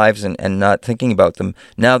our own lives and not thinking about them.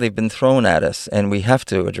 Now they've been thrown at us, and we have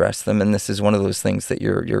to address them. And this is one of those things that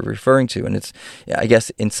you're referring to. And it's, I guess,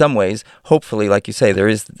 in some ways, hopefully, like you say, there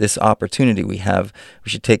is this opportunity we have. We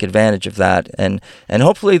should take advantage of that, and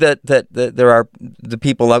hopefully that there are the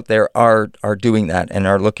people out there are doing that and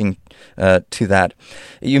are looking to that.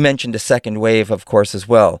 You mentioned a second wave, of course, as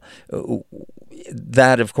well.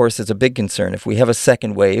 That, of course, is a big concern. If we have a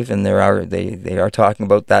second wave, and they are talking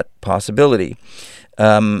about that possibility,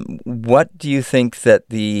 what do you think that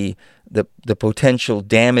the potential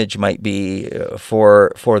damage might be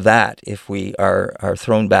for that if we are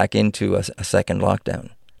thrown back into a second lockdown?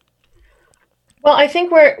 Well, I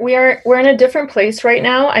think we're in a different place right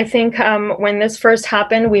now. I think when this first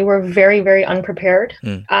happened, we were very, very unprepared.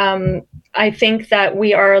 I think that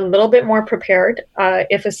we are a little bit more prepared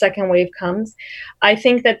if a second wave comes. I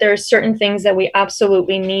think that there are certain things that we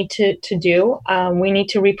absolutely need to do. We need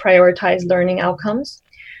to reprioritize learning outcomes.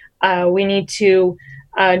 We need to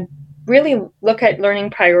really look at learning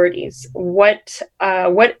priorities. What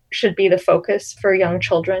should be the focus for young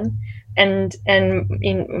children, and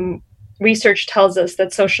research tells us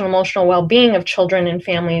that social and emotional well-being of children and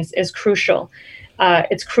families is crucial.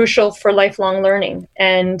 It's crucial for lifelong learning,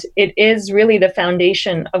 and it is really the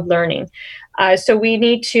foundation of learning. So we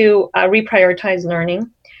need to reprioritize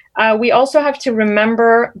learning. We also have to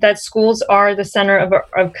remember that schools are the center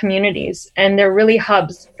of communities, and they're really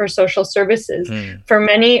hubs for social services. For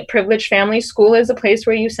many privileged families, school is a place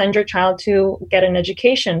where you send your child to get an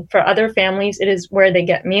education. For other families, it is where they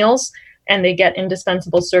get meals and they get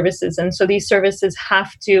indispensable services. And so these services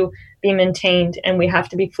have to be maintained, and we have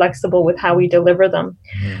to be flexible with how we deliver them.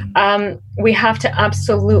 We have to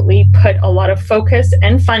absolutely put a lot of focus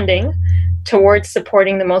and funding towards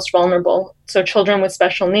supporting the most vulnerable. So children with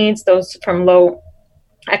special needs, those from low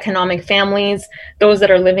economic families, those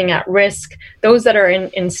that are living at risk, those that are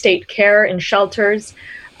in state care, in shelters.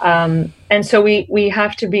 And so we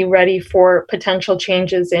have to be ready for potential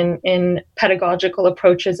changes in pedagogical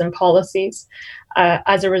approaches and policies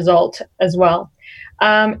as a result as well.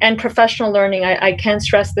 And professional learning, I can't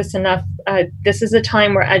stress this enough. This is a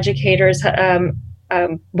time where educators,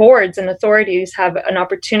 boards and authorities have an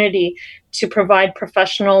opportunity to provide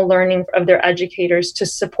professional learning of their educators to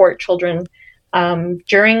support children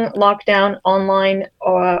during lockdown, online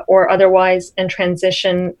or otherwise, and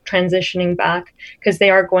transitioning back, because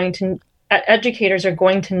educators are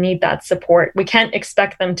going to need that support. We can't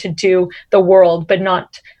expect them to do the world, but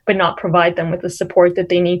not provide them with the support that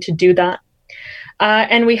they need to do that.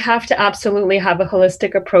 And we have to absolutely have a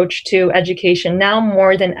holistic approach to education now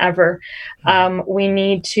more than ever. We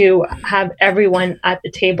need to have everyone at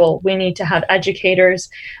the table. We need to have educators,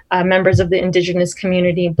 members of the Indigenous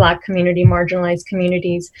community, Black community, marginalized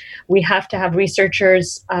communities. We have to have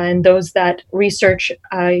researchers and those that research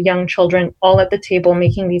young children all at the table,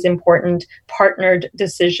 making these important partnered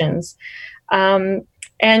decisions. And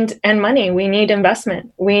money. We need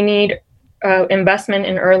investment. We need investment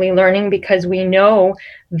in early learning, because we know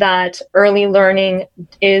that early learning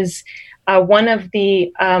is one of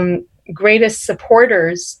the greatest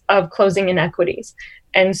supporters of closing inequities.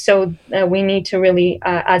 And so we need to really,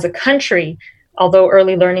 as a country, although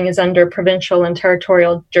early learning is under provincial and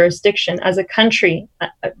territorial jurisdiction, as a country,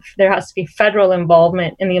 there has to be federal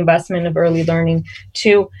involvement in the investment of early learning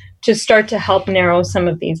to start to help narrow some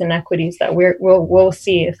of these inequities that we'll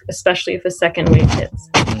see, especially if a second wave hits.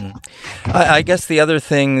 I guess the other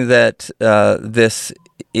thing that this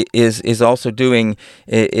is also doing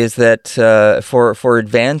is that for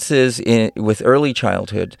advances with early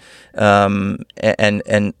childhood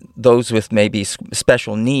and those with maybe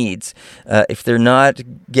special needs, if they're not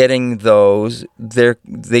getting those,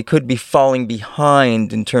 they could be falling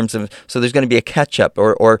behind in terms of, so there's going to be a catch up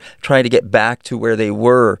or trying to get back to where they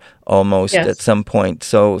were almost at some point,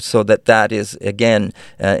 so that is again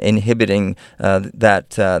inhibiting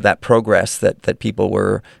that progress that people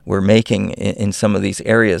were making in some of these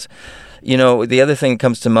areas. You know, the other thing that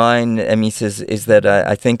comes to mind, Amis, is that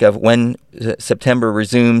I think of when September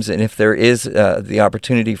resumes, and if there is the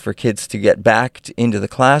opportunity for kids to get back into the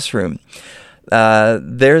classroom,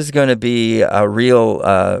 there's going to be a real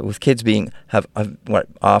with kids being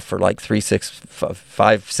off for like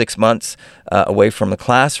 5-6 months away from the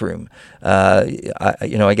classroom.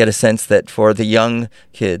 I get a sense that for the young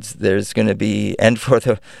kids, there's going to be, and for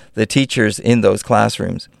the teachers in those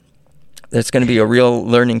classrooms, there's going to be a real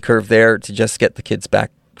learning curve there to just get the kids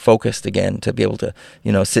back focused again, to be able to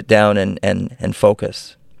sit down and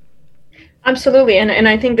focus. Absolutely, and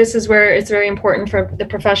I think this is where it's very important for the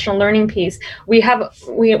professional learning piece. We have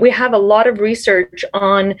a lot of research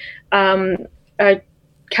on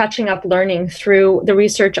catching up learning through the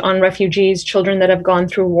research on refugees, children that have gone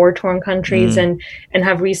through war-torn countries and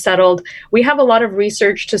have resettled. We have a lot of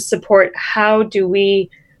research to support how do we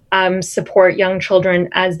support young children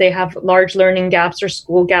as they have large learning gaps or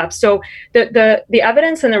school gaps. So the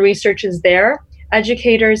evidence and the research is there.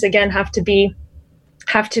 Educators again have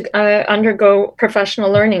to undergo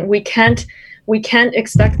professional learning. We can't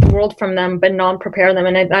expect the world from them but not prepare them,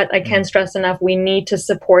 and I can't stress enough. We need to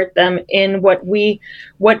support them in what we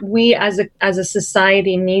as a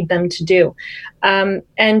society need them to do. And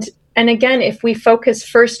again, if we focus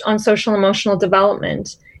first on social emotional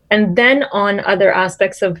development and then on other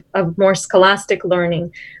aspects of more scholastic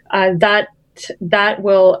learning, that that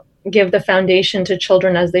will give the foundation to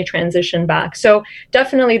children as they transition back. So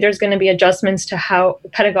definitely there's going to be adjustments to how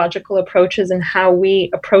pedagogical approaches and how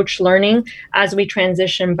we approach learning as we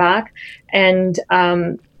transition back. And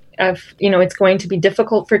it's going to be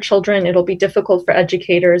difficult for children. It'll be difficult for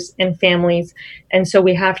educators and families. And so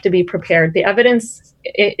we have to be prepared. The evidence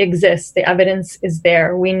exists. The evidence is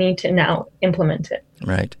there. We need to now implement it.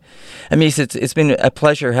 Right. Amis, it's been a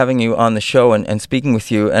pleasure having you on the show and speaking with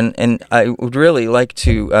you. And I would really like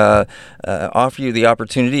to offer you the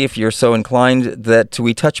opportunity, if you're so inclined, that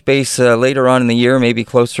we touch base later on in the year, maybe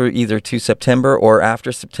closer either to September or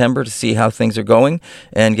after September, to see how things are going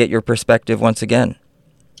and get your perspective once again.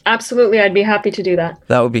 Absolutely. I'd be happy to do that.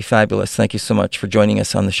 That would be fabulous. Thank you so much for joining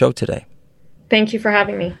us on the show today. Thank you for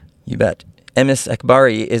having me. You bet. Emis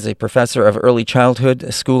Akbari is a professor of early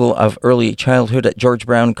childhood, School of Early Childhood at George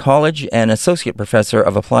Brown College, and associate professor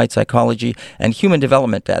of applied psychology and human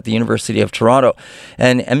development at the University of Toronto.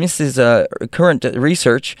 And Emis's current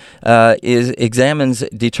research examines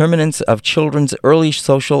determinants of children's early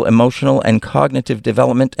social, emotional, and cognitive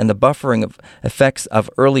development and the buffering of effects of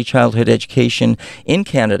early childhood education in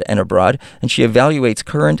Canada and abroad. And she evaluates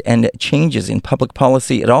current and changes in public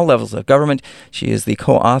policy at all levels of government. She is the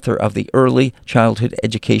co-author of the Early Childhood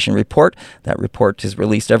Education Report. That report is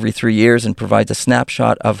released every 3 years and provides a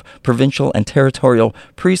snapshot of provincial and territorial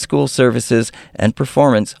preschool services and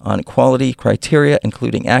performance on quality criteria,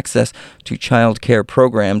 including access to child care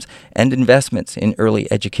programs and investments in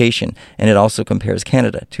early education. And it also compares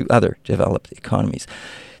Canada to other developed economies.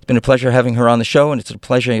 It's been a pleasure having her on the show, and it's a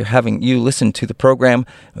pleasure having you listen to the program.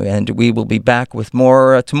 And we will be back with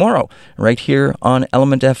more tomorrow, right here on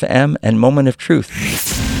Element FM and Moment of Truth.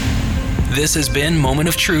 This has been Moment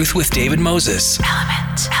of Truth with David Moses.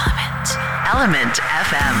 Element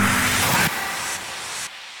FM.